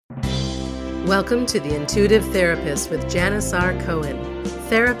Welcome to The Intuitive Therapist with Janice R. Cohen,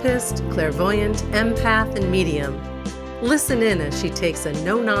 therapist, clairvoyant, empath, and medium. Listen in as she takes a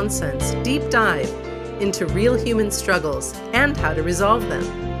no-nonsense deep dive into real human struggles and how to resolve them.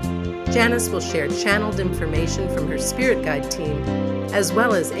 Janice will share channeled information from her spirit guide team, as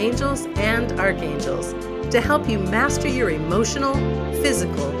well as angels and archangels, to help you master your emotional,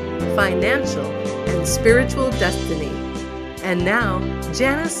 physical, financial, and spiritual destiny. And now,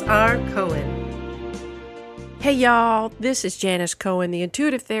 Janice R. Cohen. Hey y'all, this is Janice Cohen, the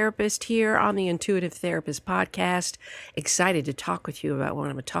Intuitive Therapist, here on the Intuitive Therapist podcast. Excited to talk with you about what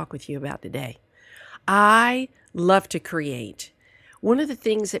I'm going to talk with you about today. I love to create. One of the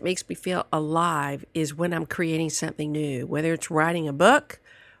things that makes me feel alive is when I'm creating something new, whether it's writing a book,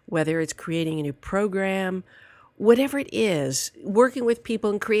 whether it's creating a new program, whatever it is, working with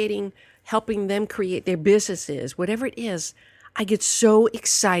people and creating, helping them create their businesses, whatever it is, I get so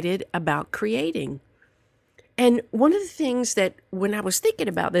excited about creating. And one of the things that when I was thinking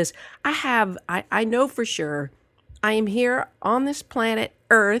about this, I know for sure I am here on this planet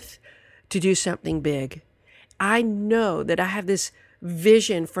Earth to do something big. I know that I have this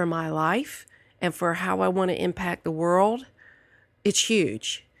vision for my life and for how I want to impact the world. It's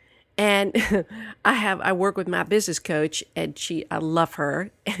huge. And I work with my business coach, and I love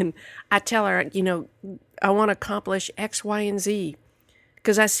her. And I tell her, I want to accomplish X, Y, and Z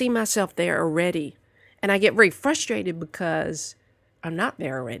because I see myself there already. And I get very frustrated because I'm not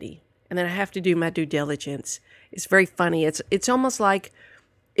there already. And then I have to do my due diligence. It's very funny. It's almost like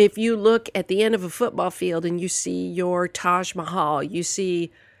if you look at the end of a football field and you see your Taj Mahal, you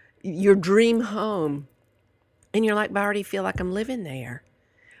see your dream home, and you're like, I already feel like I'm living there.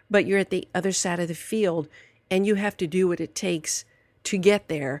 But you're at the other side of the field and you have to do what it takes to get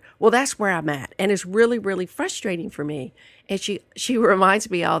there. Well, that's where I'm at. And it's really, really frustrating for me. And she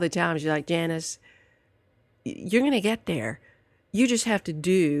reminds me all the time. She's like, Janice, you're going to get there. You just have to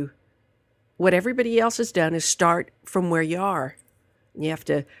do what everybody else has done, is start from where you are. You have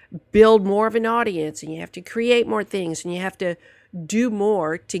to build more of an audience, and you have to create more things, and you have to do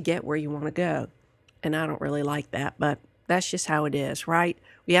more to get where you want to go. And I don't really like that, but that's just how it is, right?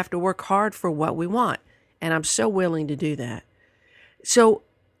 We have to work hard for what we want. And I'm so willing to do that. So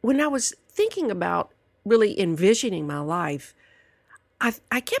when I was thinking about really envisioning my life,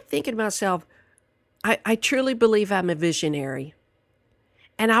 I kept thinking to myself, I truly believe I'm a visionary.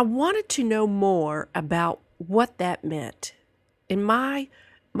 And I wanted to know more about what that meant. In my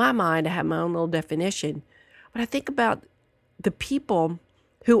mind, I have my own little definition. But I think about the people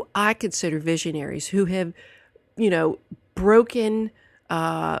who I consider visionaries, who have, broken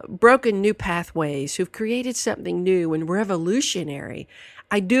new pathways, who've created something new and revolutionary.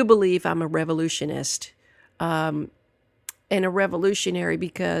 I do believe I'm a revolutionist. And a revolutionary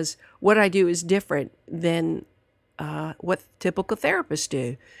because what I do is different than what typical therapists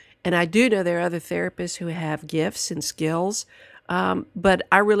do. And I do know there are other therapists who have gifts and skills, but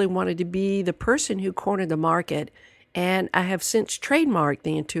I really wanted to be the person who cornered the market. And I have since trademarked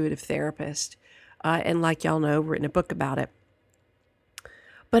the Intuitive Therapist. And like y'all know, written a book about it.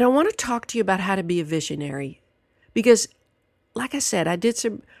 But I want to talk to you about how to be a visionary. Because, like I said, I did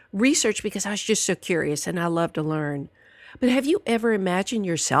some research because I was just so curious and I love to learn. But have you ever imagined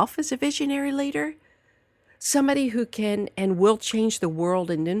yourself as a visionary leader? Somebody who can and will change the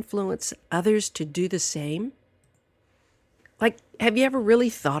world and influence others to do the same? Like, have you ever really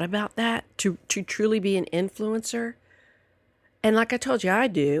thought about that, to truly be an influencer? And like I told you, I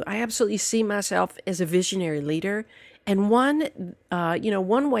do. I absolutely see myself as a visionary leader. And one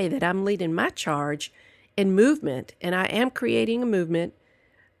way that I'm leading my charge in movement, and I am creating a movement,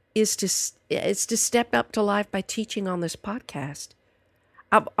 is to step up to life by teaching on this podcast.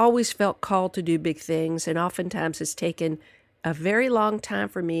 I've always felt called to do big things, and oftentimes it's taken a very long time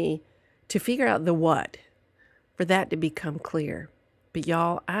for me to figure out the what, for that to become clear. But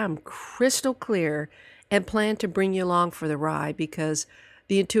y'all, I'm crystal clear and plan to bring you along for the ride because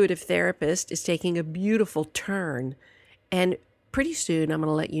the Intuitive Therapist is taking a beautiful turn. And pretty soon I'm going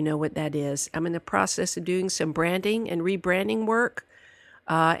to let you know what that is. I'm in the process of doing some branding and rebranding work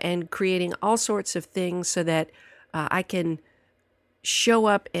and creating all sorts of things so that I can show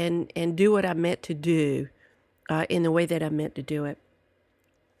up and do what I'm meant to do in the way that I'm meant to do it.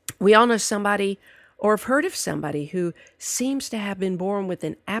 We all know somebody or have heard of somebody who seems to have been born with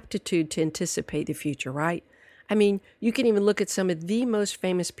an aptitude to anticipate the future, right? I mean, you can even look at some of the most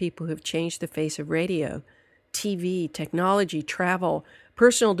famous people who have changed the face of radio, TV, technology, travel,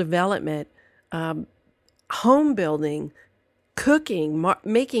 personal development, home building, cooking,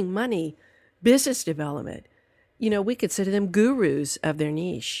 making money, business development. We consider them gurus of their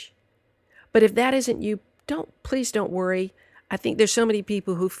niche. But if that isn't you, please don't worry. I think there's so many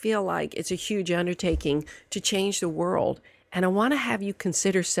people who feel like it's a huge undertaking to change the world. And I want to have you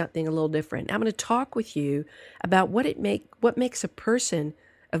consider something a little different. I'm going to talk with you about what makes a person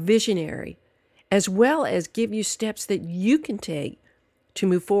a visionary, as well as give you steps that you can take to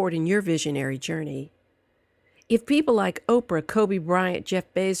move forward in your visionary journey. If people like Oprah, Kobe Bryant, Jeff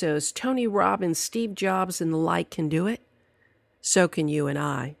Bezos, Tony Robbins, Steve Jobs, and the like can do it, so can you and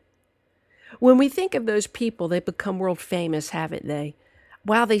I. When we think of those people, they become world famous, haven't they?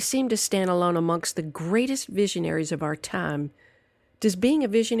 While they seem to stand alone amongst the greatest visionaries of our time, does being a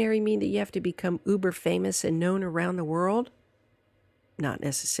visionary mean that you have to become uber famous and known around the world? Not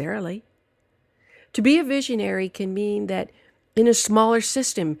necessarily. To be a visionary can mean that in a smaller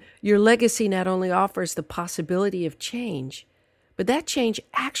system, your legacy not only offers the possibility of change, but that change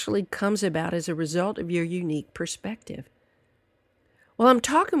actually comes about as a result of your unique perspective. While I'm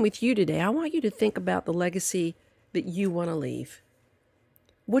talking with you today, I want you to think about the legacy that you want to leave.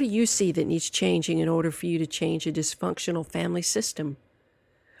 What do you see that needs changing in order for you to change a dysfunctional family system?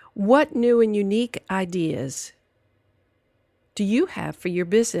 What new and unique ideas do you have for your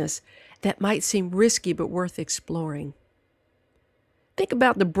business that might seem risky but worth exploring? Think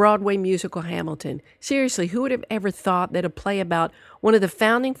about the Broadway musical Hamilton. Seriously, who would have ever thought that a play about one of the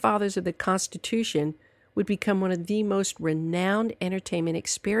founding fathers of the Constitution would become one of the most renowned entertainment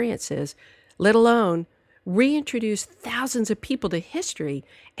experiences, let alone reintroduce thousands of people to history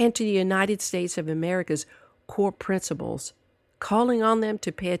and to the United States of America's core principles, calling on them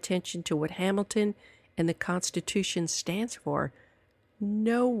to pay attention to what Hamilton and the Constitution stands for?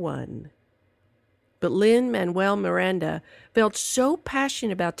 No one. But Lin-Manuel Miranda felt so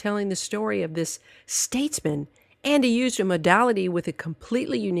passionate about telling the story of this statesman, and he used a modality with a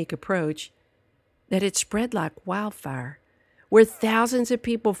completely unique approach, that it spread like wildfire, where thousands of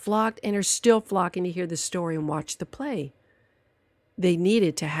people flocked and are still flocking to hear the story and watch the play. They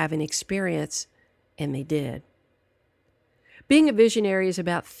needed to have an experience, and they did. Being a visionary is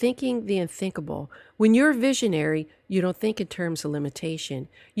about thinking the unthinkable. When you're a visionary, you don't think in terms of limitation.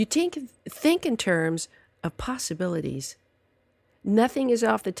 You think in terms of possibilities. Nothing is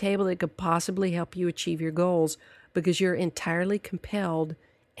off the table that could possibly help you achieve your goals because you're entirely compelled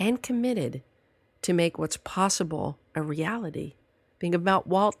and committed to make what's possible a reality. Think about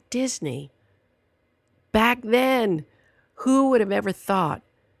Walt Disney. Back then, who would have ever thought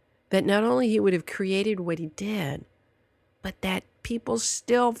that not only he would have created what he did, but that people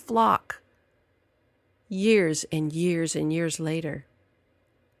still flock years and years and years later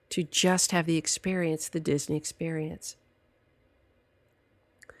to just have the experience, the Disney experience.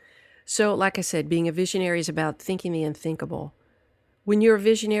 So, like I said, being a visionary is about thinking the unthinkable. When you're a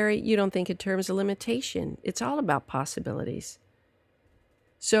visionary, you don't think in terms of limitation. It's all about possibilities.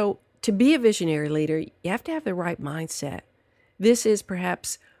 So, to be a visionary leader, you have to have the right mindset. This is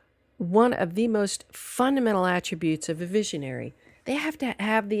perhaps one of the most fundamental attributes of a visionary. They have to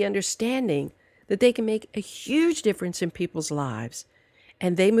have the understanding that they can make a huge difference in people's lives,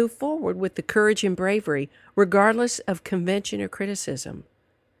 and they move forward with the courage and bravery, regardless of convention or criticism.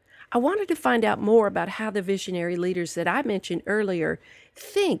 I wanted to find out more about how the visionary leaders that I mentioned earlier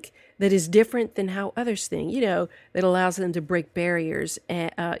think that is different than how others think, that allows them to break barriers,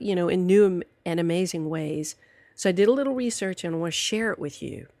 in new and amazing ways. So I did a little research and I want to share it with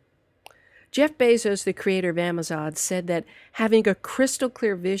you. Jeff Bezos, the creator of Amazon, said that having a crystal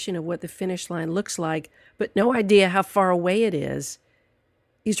clear vision of what the finish line looks like, but no idea how far away it is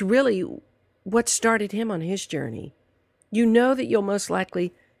really what started him on his journey. You know that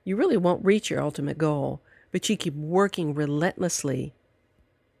you really won't reach your ultimate goal, but you keep working relentlessly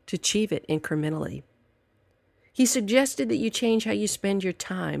to achieve it incrementally. He suggested that you change how you spend your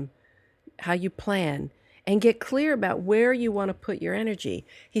time, how you plan, and get clear about where you want to put your energy.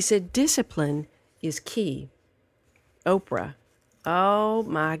 He said discipline is key. Oprah, oh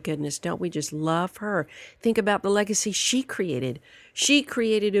my goodness, don't we just love her? Think about the legacy she created. She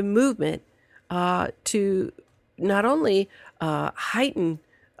created a movement to not only heighten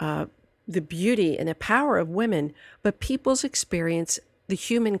the beauty and the power of women, but people's experience, the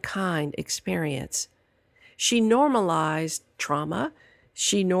humankind experience. She normalized trauma.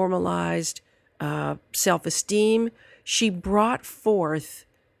 She normalized self-esteem. She brought forth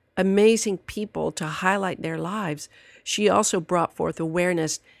amazing people to highlight their lives. She also brought forth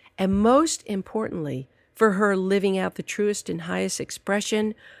awareness, and most importantly, for her living out the truest and highest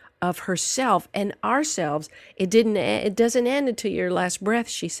expression of herself and ourselves. It doesn't end until your last breath,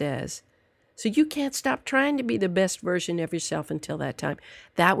 she says. So you can't stop trying to be the best version of yourself until that time.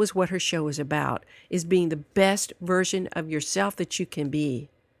 That was what her show was about, is being the best version of yourself that you can be.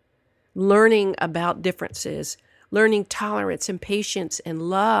 learning about differences, learning tolerance and patience and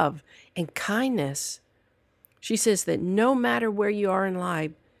love and kindness. She says that no matter where you are in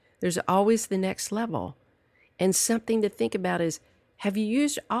life, there's always the next level. And something to think about is, have you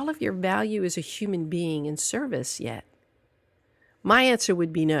used all of your value as a human being in service yet? My answer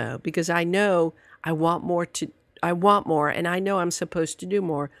would be no, because I know I want more, and I know I'm supposed to do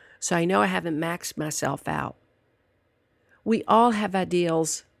more, so I know I haven't maxed myself out. We all have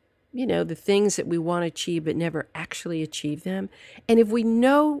ideals, the things that we want to achieve but never actually achieve them. And if we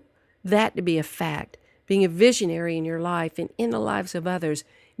know that to be a fact, being a visionary in your life and in the lives of others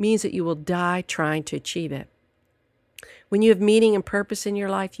means that you will die trying to achieve it. When you have meaning and purpose in your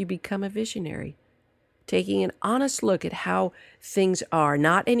life, you become a visionary. Taking an honest look at how things are,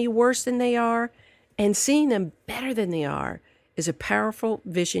 not any worse than they are, and seeing them better than they are, is a powerful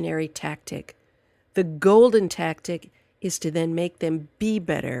visionary tactic. The golden tactic is to then make them be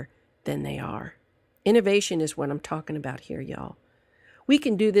better than they are. Innovation is what I'm talking about here, y'all. We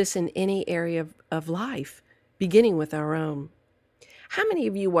can do this in any area of life, beginning with our own. How many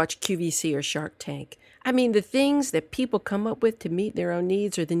of you watch QVC or Shark Tank? I mean, the things that people come up with to meet their own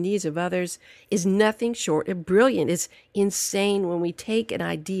needs or the needs of others is nothing short of brilliant. It's insane when we take an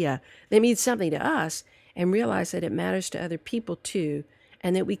idea that means something to us and realize that it matters to other people too,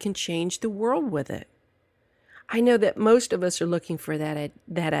 and that we can change the world with it. I know that most of us are looking for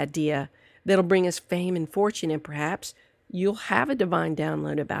that idea that'll bring us fame and fortune, and perhaps you'll have a divine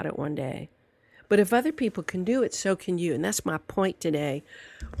download about it one day. But if other people can do it, so can you. And that's my point today.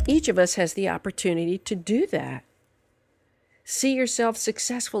 Each of us has the opportunity to do that. See yourself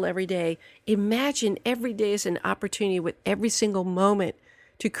successful every day. Imagine every day as an opportunity with every single moment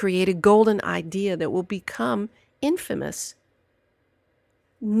to create a golden idea that will become infamous.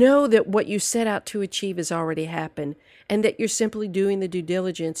 Know that what you set out to achieve has already happened, and that you're simply doing the due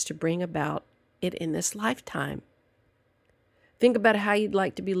diligence to bring about it in this lifetime. Think about how you'd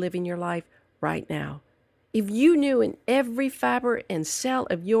like to be living your life right now. If you knew in every fiber and cell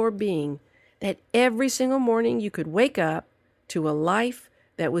of your being that every single morning you could wake up to a life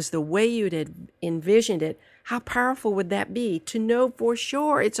that was the way you had envisioned it, how powerful would that be to know for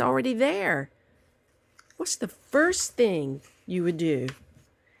sure it's already there? What's the first thing you would do?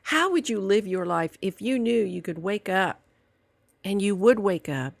 How would you live your life if you knew you could wake up, and you would wake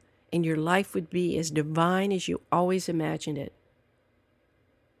up, and your life would be as divine as you always imagined it?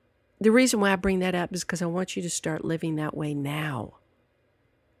 The reason why I bring that up is because I want you to start living that way now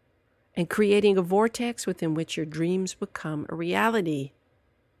and creating a vortex within which your dreams become a reality.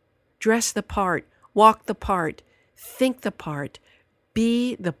 Dress the part, walk the part, think the part,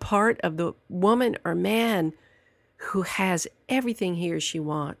 be the part of the woman or man who has everything he or she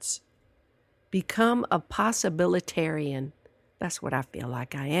wants. Become a possibilitarian. That's what I feel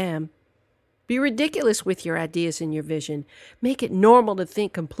like I am. Be ridiculous with your ideas and your vision. Make it normal to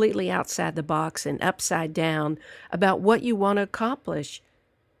think completely outside the box and upside down about what you want to accomplish.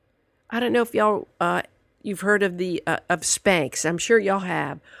 I don't know if y'all you've heard of of Spanx. I'm sure y'all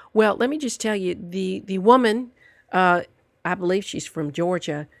have. Well, let me just tell you, the woman, I believe she's from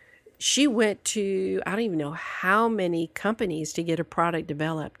Georgia. She went to, I don't even know how many companies to get a product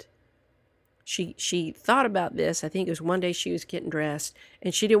developed. She thought about this. I think it was one day she was getting dressed,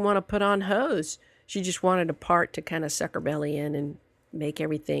 and she didn't want to put on hose. She just wanted a part to kind of suck her belly in and make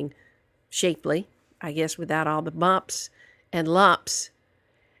everything shapely, I guess, without all the bumps and lumps.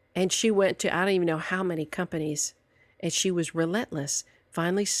 And she went to, I don't even know how many companies, and she was relentless.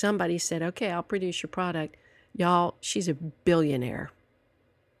 Finally, somebody said, okay, I'll produce your product. Y'all, she's a billionaire.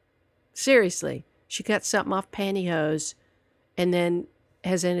 Seriously, she cut something off pantyhose and then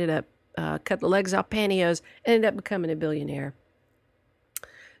has ended up cut the legs off pantyhose, ended up becoming a billionaire.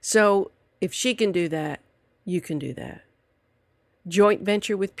 So if she can do that, you can do that. Joint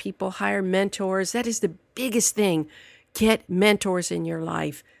venture with people, hire mentors. That is the biggest thing. Get mentors in your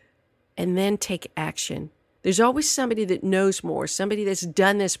life and then take action. There's always somebody that knows more, somebody that's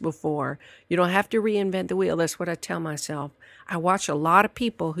done this before. You don't have to reinvent the wheel. That's what I tell myself. I watch a lot of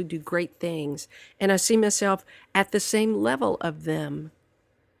people who do great things, and I see myself at the same level of them.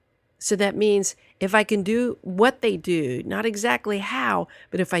 So that means if I can do what they do, not exactly how,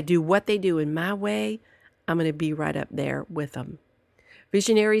 but if I do what they do in my way, I'm going to be right up there with them.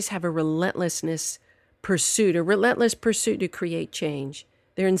 Visionaries have a relentless pursuit to create change.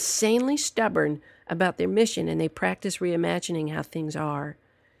 They're insanely stubborn about their mission, and they practice reimagining how things are.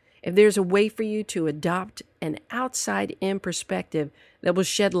 If there's a way for you to adopt an outside-in perspective that will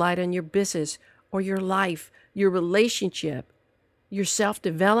shed light on your business or your life, your relationship, your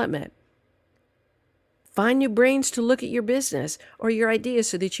self-development, Find new brains to look at your business or your ideas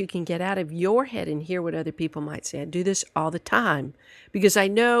so that you can get out of your head and hear what other people might say. I do this all the time because I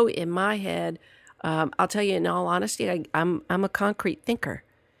know in my head, I'll tell you in all honesty, I'm a concrete thinker.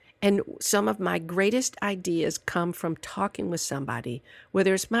 And some of my greatest ideas come from talking with somebody,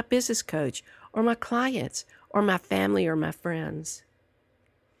 whether it's my business coach or my clients or my family or my friends.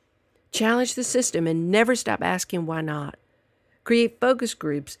 Challenge the system and never stop asking why not. Create focus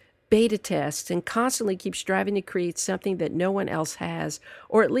groups, beta tests, and constantly keep striving to create something that no one else has,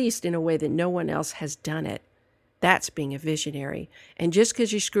 or at least in a way that no one else has done it. That's being a visionary. And just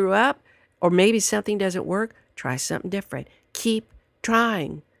because you screw up, or maybe something doesn't work, try something different. Keep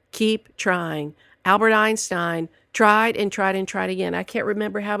trying. Keep trying. Albert Einstein tried and tried and tried again. I can't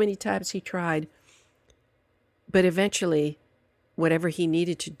remember how many times he tried. But eventually, whatever he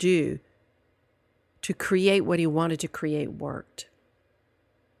needed to do to create what he wanted to create worked.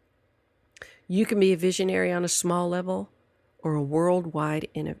 You can be a visionary on a small level or a worldwide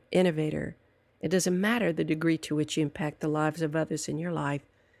innovator. It doesn't matter the degree to which you impact the lives of others in your life,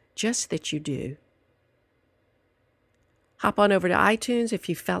 just that you do. Hop on over to iTunes. If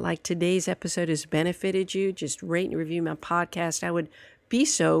you felt like today's episode has benefited you, just rate and review my podcast. I would be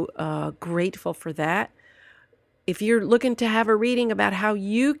so grateful for that. If you're looking to have a reading about how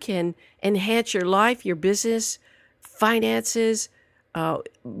you can enhance your life, your business, finances,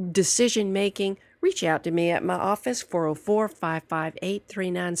 decision-making, reach out to me at my office,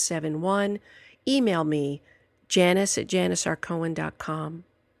 404-558-3971. Email me, janice@janicrcohen.com.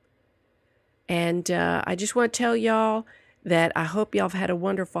 And I just want to tell y'all that I hope y'all have had a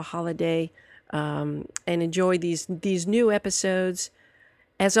wonderful holiday and enjoy these new episodes.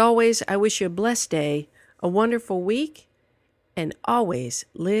 As always, I wish you a blessed day, a wonderful week, and always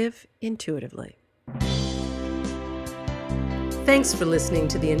live intuitively. Thanks for listening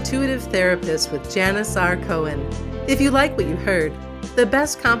to The Intuitive Therapist with Janice R. Cohen. If you like what you heard, the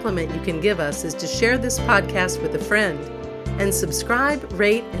best compliment you can give us is to share this podcast with a friend and subscribe,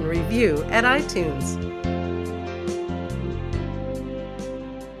 rate, and review at iTunes.